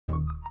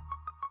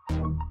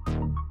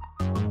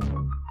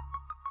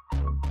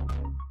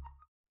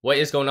What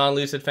is going on,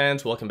 Lucid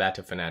fans? Welcome back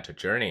to Financial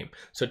Journey.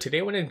 So today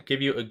I want to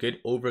give you a good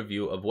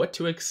overview of what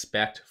to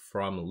expect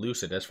from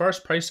Lucid as far as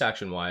price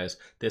action wise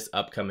this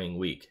upcoming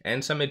week,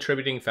 and some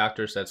attributing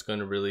factors that's going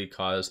to really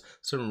cause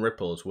some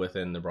ripples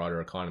within the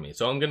broader economy.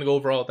 So I'm going to go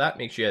over all that.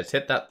 Make sure you guys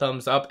hit that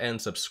thumbs up and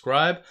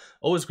subscribe.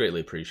 Always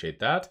greatly appreciate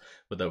that.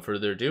 Without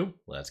further ado,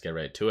 let's get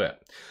right to it.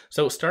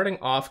 So starting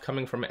off,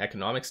 coming from an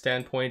economic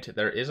standpoint,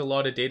 there is a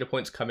lot of data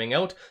points coming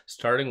out.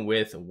 Starting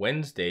with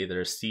Wednesday,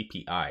 there's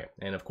CPI.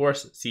 And of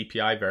course,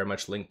 CPI very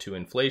much linked to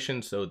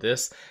inflation. So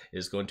this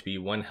is going to be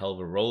one hell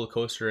of a roller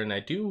coaster. And I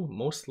do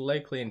most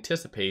likely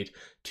anticipate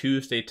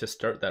Tuesday to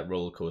start that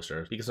roller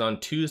coaster, because on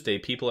Tuesday,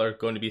 people are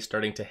going to be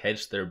starting to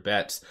hedge their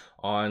bets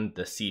on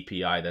the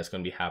CPI that's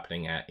going to be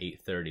happening at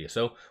 8:30.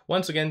 So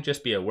once again,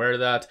 just be aware of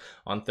that.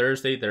 On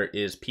Thursday, there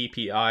is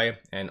PPI,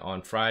 and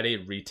on Friday,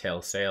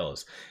 retail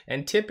sales.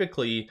 And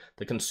typically,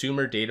 the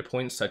consumer data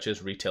points such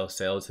as retail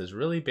sales has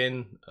really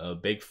been a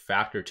big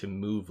factor to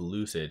move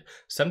Lucid,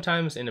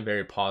 sometimes in a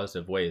very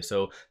positive way.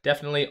 So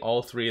definitely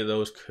all three of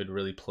those could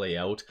really play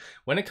out.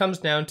 When it comes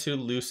down to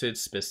Lucid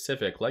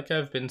specific, like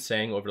I've been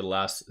saying over the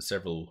last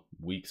several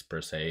weeks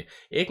per se,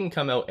 it can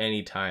come out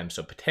anytime.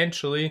 So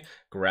potentially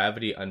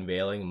Gravity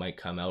unveiling might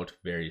come out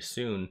very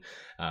soon.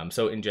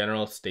 So in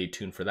general, stay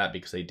tuned for that,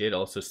 because they did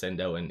also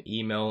send out an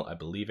email, I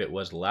believe it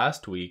was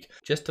last week,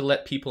 just to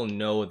let people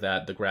know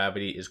that the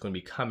Gravity is going to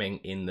be coming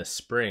in the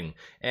spring.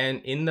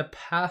 And in the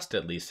past,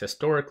 at least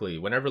historically,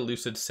 whenever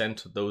Lucid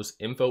sent those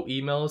info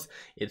emails,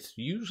 it's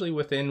usually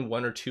within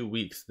 1 or 2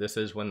 weeks. This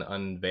is when the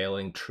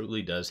unveiling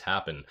truly does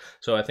happen.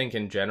 So I think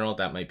in general,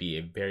 that might be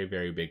a very,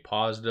 very big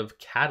positive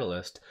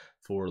catalyst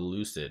for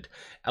Lucid.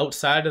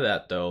 Outside of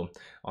that though,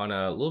 on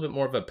a little bit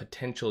more of a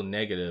potential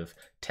negative,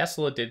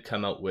 Tesla did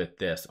come out with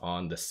this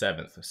on the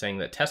 7th, saying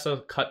that Tesla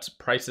cuts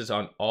prices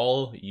on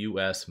all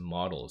US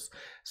models.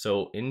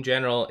 So in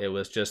general, it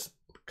was just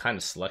kind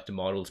of selected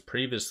models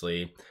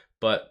previously,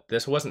 but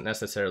this wasn't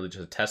necessarily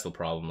just a Tesla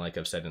problem. Like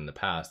I've said in the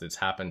past, it's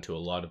happened to a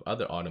lot of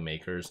other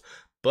automakers.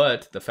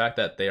 But the fact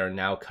that they are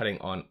now cutting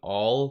on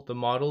all the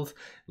models,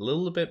 a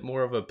little bit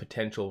more of a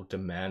potential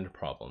demand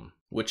problem.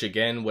 Which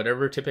again,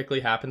 whatever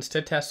typically happens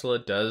to Tesla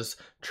does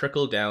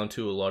trickle down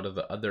to a lot of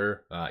the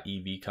other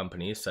EV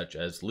companies such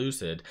as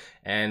Lucid.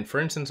 And for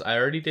instance, I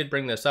already did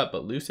bring this up,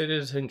 but Lucid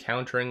is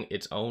encountering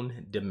its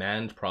own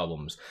demand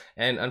problems.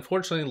 And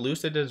unfortunately,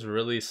 Lucid is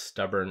really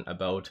stubborn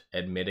about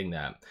admitting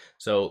that.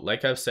 So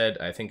like I've said,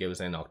 I think it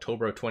was in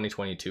October of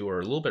 2022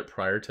 or a little bit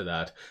prior to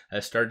that,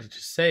 I started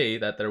to say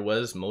that there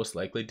was most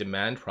likely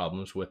demand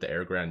problems with the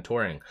Air Grand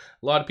Touring.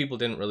 A lot of people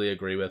didn't really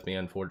agree with me,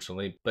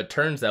 unfortunately, but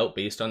turns out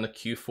based on the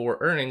Q4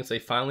 earnings, they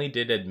finally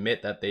did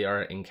admit that they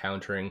are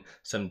encountering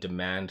some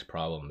demand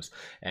problems.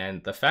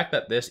 And the fact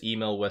that this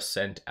email was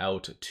sent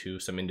out to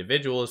some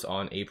individuals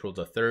on April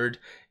the 3rd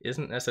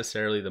isn't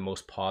necessarily the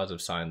most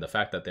positive sign. The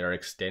fact that they are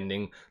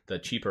extending the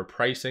cheaper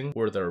pricing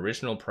or the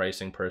original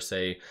pricing per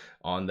se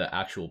on the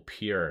actual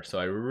Pure. So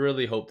I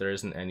really hope there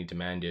isn't any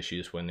demand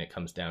issues when it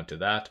comes down to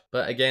that.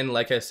 But again,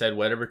 like I said,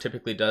 whatever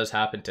typically does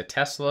happen to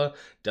Tesla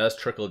does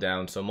trickle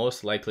down. So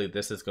most likely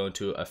this is going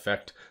to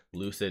affect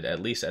Lucid, at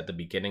least at the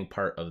beginning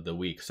part of the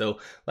week. So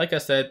like I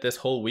said, this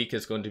whole week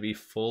is going to be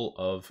full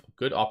of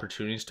good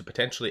opportunities to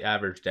potentially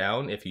average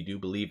down if you do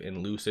believe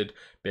in Lucid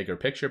bigger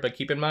picture. But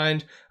keep in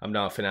mind, I'm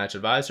not a financial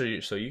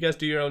advisor, so you guys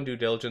do your own due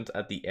diligence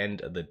at the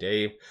end of the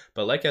day.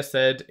 But like I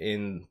said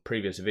in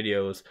previous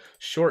videos,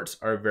 shorts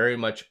are very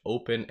much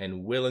open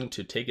and willing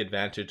to take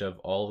advantage of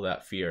all of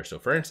that fear. So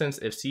for instance,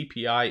 if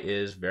CPI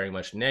is very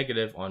much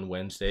negative on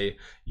Wednesday,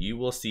 you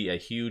will see a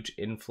huge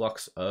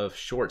influx of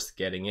shorts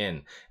getting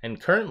in.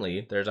 And currently,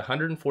 there's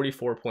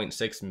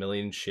 144.6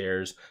 million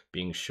shares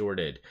being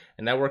shorted,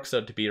 and that works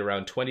out to be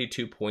around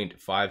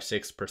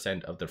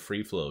 22.56% of the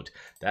free float.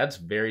 That's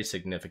very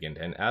significant,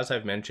 and as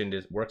I've mentioned,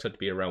 it works out to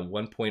be around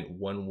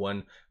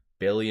 $1.11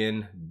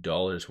 billion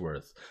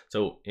worth.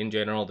 So in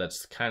general,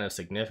 that's kind of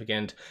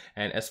significant.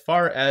 And as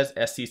far as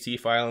SEC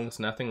filings,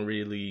 nothing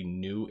really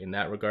new in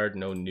that regard.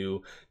 No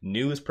new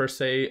news per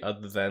se,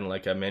 other than,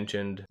 like I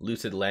mentioned,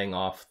 Lucid laying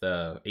off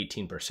the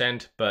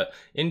 18%. But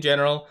in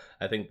general,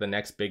 I think the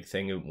next big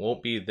thing, it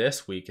won't be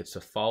this week, it's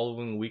the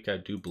following week, I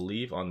do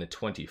believe, on the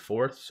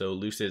 24th. So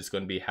Lucid is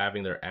going to be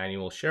having their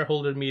annual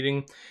shareholder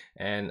meeting.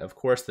 And of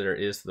course, there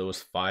is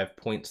those 5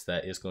 points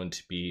that is going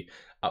to be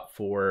up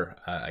for,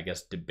 I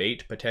guess,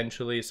 debate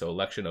potentially. So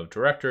election of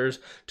directors,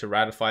 to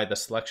ratify the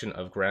selection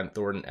of Grant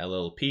Thornton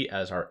LLP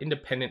as our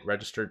independent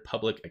registered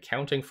public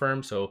accounting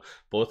firm. So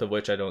both of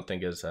which I don't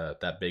think is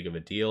that big of a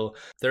deal.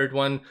 Third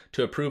one,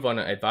 to approve on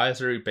an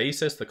advisory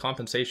basis the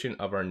compensation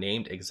of our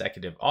named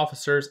executive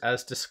officers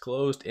as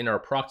disclosed in our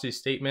proxy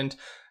statement.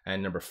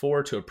 And number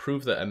 4, to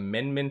approve the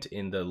amendment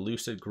in the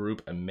Lucid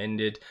Group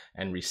amended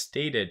and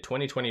restated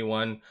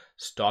 2021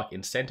 stock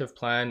incentive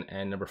plan.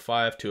 And number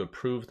 5, to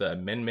approve the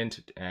amendment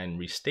and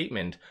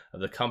restatement of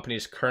the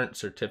company's current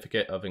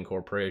certificate of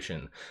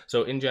incorporation.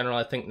 So in general,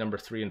 I think number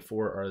 3 and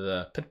 4 are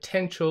the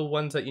potential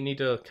ones that you need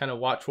to kind of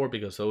watch for,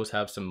 because those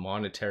have some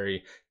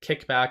monetary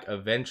kickback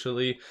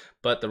eventually.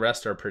 but the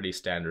rest are pretty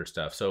standard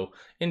stuff. So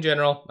in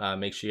general,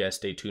 make sure you guys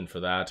stay tuned for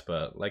that.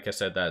 But like I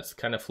said, that's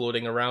kind of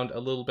floating around a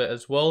little bit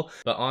as well.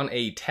 But on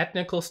a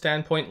technical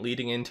standpoint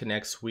leading into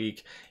next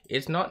week,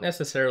 it's not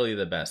necessarily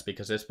the best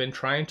because it's been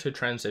trying to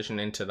transition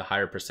into the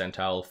higher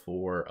percentile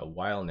for a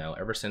while now,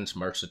 ever since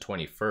March the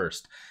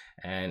 21st.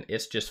 And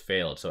it's just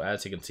failed. So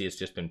as you can see, it's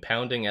just been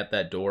pounding at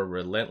that door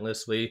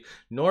relentlessly.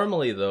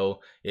 Normally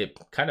though, it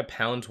kind of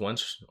pounds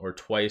once or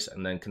twice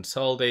and then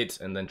consolidates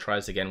and then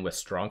tries again with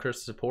stronger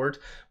support,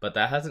 but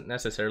that hasn't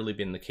necessarily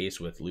been the case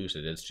with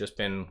Lucid. It's just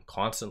been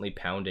constantly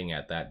pounding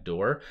at that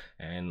door,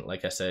 and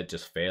like I said,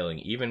 just failing.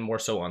 Even more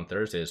so on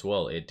Thursday as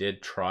well, it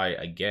did try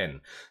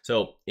again.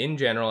 So in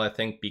general, I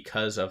think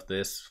because of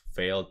this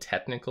failed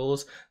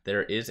technicals,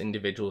 there is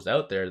individuals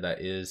out there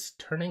that is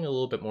turning a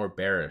little bit more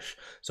bearish.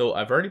 So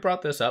I've already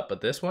brought this up,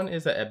 but this one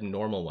is an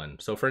abnormal one.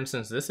 So for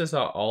instance, this is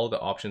all the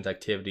options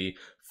activity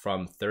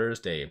from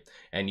Thursday,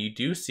 and you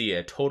do see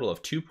a total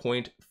of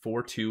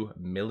 $2.42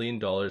 million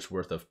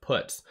worth of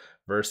puts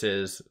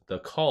versus the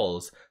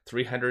calls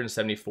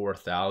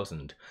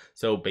 374,000.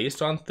 So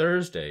based on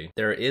Thursday,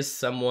 there is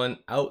someone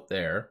out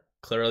there,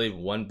 clearly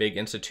one big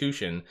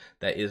institution,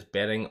 that is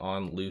betting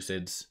on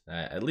Lucid's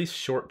at least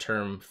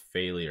short-term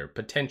failure,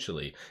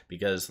 potentially,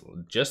 because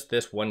just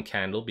this one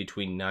candle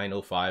between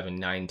 9:05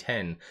 and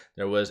 9:10,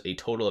 there was a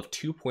total of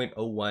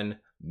 $2.01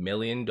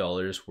 million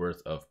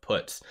worth of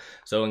puts.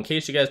 So in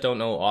case you guys don't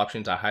know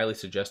options, I highly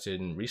suggest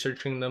in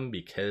researching them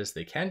because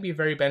they can be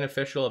very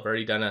beneficial. I've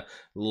already done a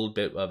little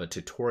bit of a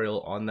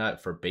tutorial on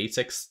that for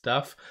basic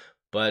stuff.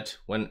 But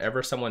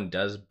whenever someone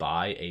does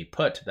buy a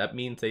put, that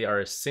means they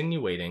are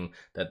insinuating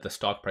that the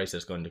stock price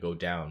is going to go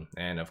down.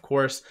 And of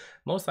course,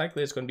 most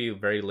likely it's going to be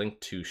very linked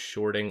to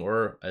shorting,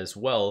 or as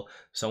well,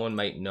 someone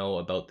might know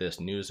about this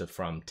news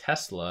from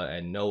Tesla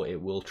and know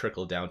it will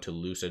trickle down to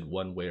Lucid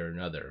one way or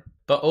another.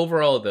 But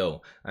overall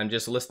though, I'm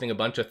just listing a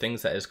bunch of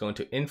things that is going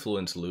to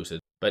influence Lucid.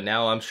 But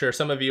now I'm sure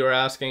some of you are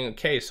asking,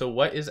 okay, so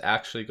what is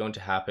actually going to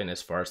happen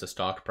as far as the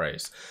stock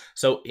price?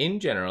 So in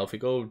general, if we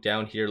go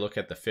down here, look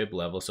at the fib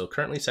level. So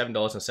currently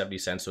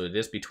 $7.70, so it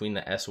is between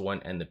the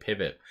S1 and the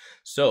pivot.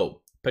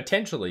 So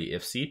potentially,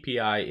 if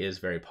CPI is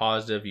very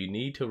positive, you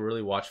need to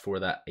really watch for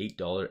that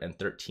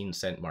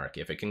 $8.13 mark.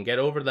 If it can get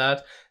over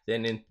that,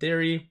 then in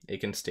theory,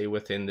 it can stay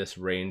within this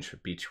range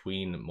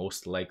between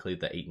most likely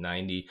the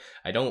 890.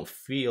 I don't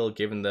feel,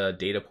 given the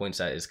data points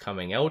that is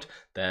coming out,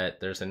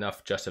 that there's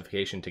enough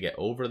justification to get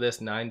over this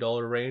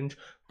 $9 range.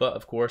 But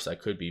of course, I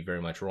could be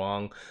very much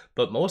wrong.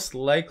 But most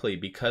likely,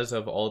 because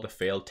of all the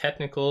failed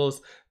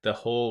technicals, the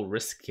whole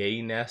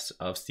riskiness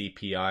of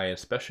CPI,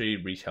 especially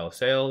retail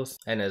sales,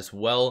 and as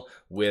well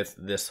with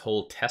this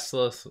whole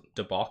Tesla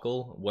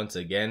debacle once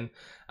again,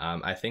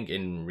 I think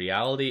in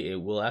reality,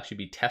 it will actually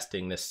be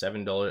testing this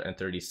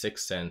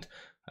 $7.36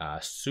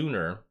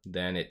 sooner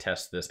than it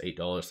tests this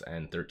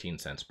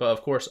 $8.13. But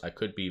of course, I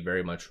could be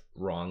very much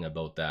wrong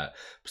about that.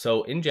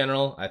 So in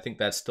general, I think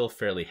that's still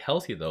fairly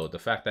healthy though. The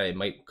fact that it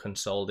might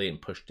consolidate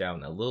and push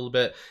down a little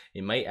bit,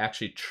 it might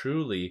actually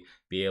truly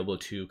be able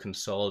to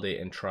consolidate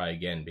and try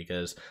again,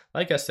 because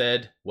like I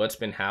said, what's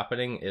been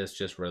happening is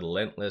just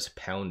relentless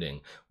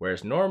pounding,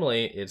 whereas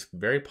normally it's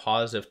very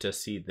positive to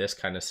see this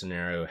kind of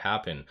scenario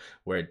happen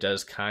where it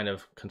does kind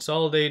of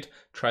consolidate,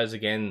 tries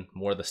again,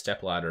 more the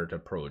step ladder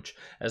approach.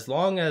 As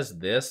long as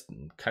this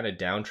kind of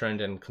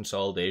downtrend and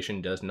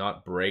consolidation does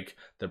not break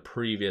the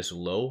previous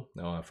low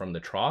from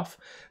the trough,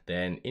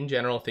 then in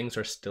general things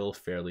are still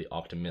fairly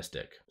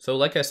optimistic. So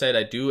like I said,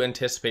 I do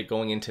anticipate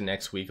going into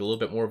next week a little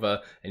bit more of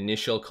a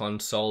initial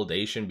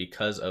consolidation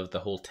because of the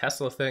whole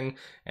Tesla thing,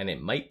 and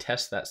it might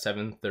test that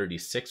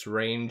 736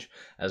 range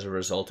as a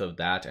result of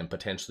that and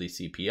potentially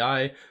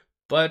CPI.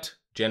 But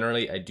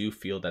generally, I do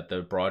feel that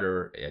the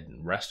broader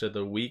rest of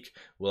the week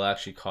will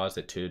actually cause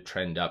it to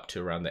trend up to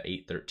around the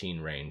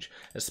 813 range,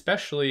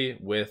 especially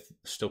with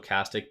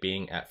stochastic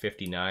being at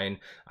 59.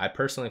 I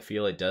personally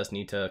feel it does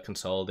need to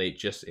consolidate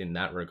just in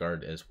that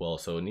regard as well.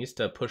 So it needs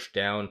to push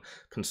down,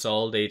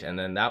 consolidate, and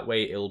then that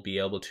way it'll be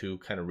able to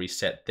kind of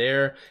reset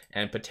there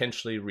and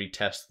potentially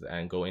retest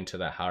and go into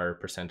the higher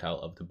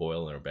percentile of the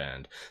Bollinger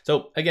Band.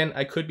 So again,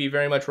 I could be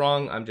very much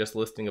wrong. I'm just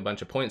listing a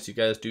bunch of points. You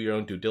guys do your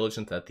own due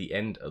diligence at the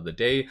end of the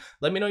day.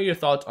 Let me know your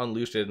thoughts on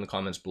Lucid in the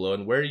comments below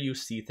and where you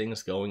see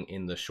things going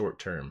in the short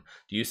term.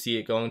 Do you see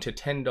it going to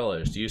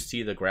 $10? Do you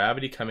see the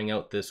gravity coming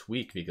out this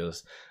week?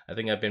 Because I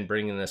think I've been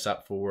bringing this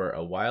up for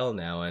a while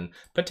now, and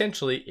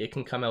potentially it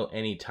can come out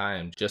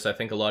anytime. Just I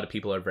think a lot of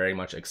people are very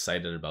much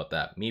excited about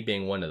that, me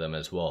being one of them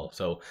as well.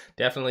 So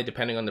definitely,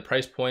 depending on the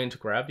price point,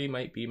 gravity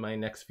might be my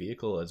next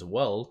vehicle as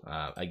well.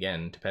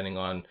 Again, depending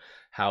on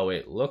how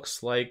it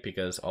looks like,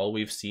 because all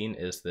we've seen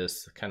is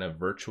this kind of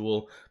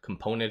virtual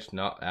component,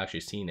 not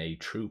actually seen a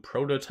true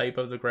prototype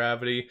of the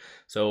gravity.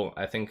 So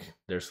I think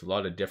there's a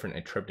lot of different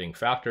attributing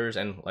factors,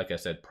 and like I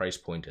said, price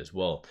point as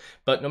well.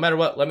 But no matter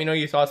what, let me know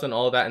your thoughts on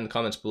all of that in the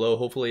comments below.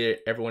 Hopefully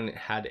everyone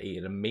had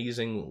an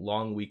amazing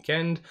long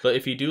weekend. But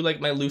if you do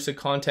like my Lucid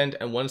content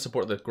and want to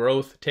support the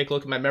growth, take a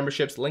look at my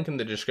memberships, link in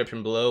the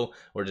description below,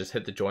 or just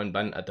hit the join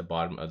button at the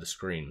bottom of the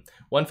screen.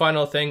 One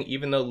final thing,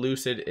 even though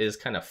Lucid is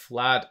kind of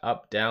flat,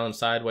 up, down,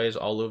 sideways,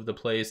 all over the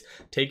place,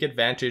 take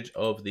advantage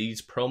of these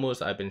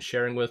promos I've been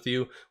sharing with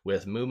you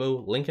with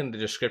Moomoo. Link in the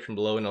description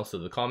below and also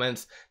the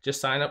comments. Just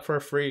sign up for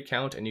a free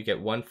account and you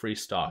get one free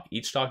stock.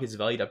 Each stock is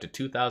valued up to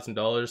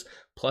 $2,000,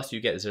 plus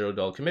you get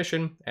 $0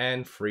 commission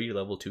and free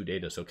level 2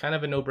 data. So kind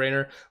of a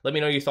no-brainer. Let me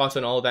know your thoughts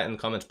on all of that in the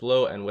comments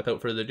below, and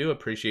without further ado,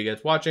 appreciate you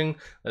guys watching.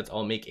 Let's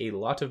all make a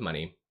lot of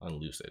money on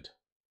Lucid.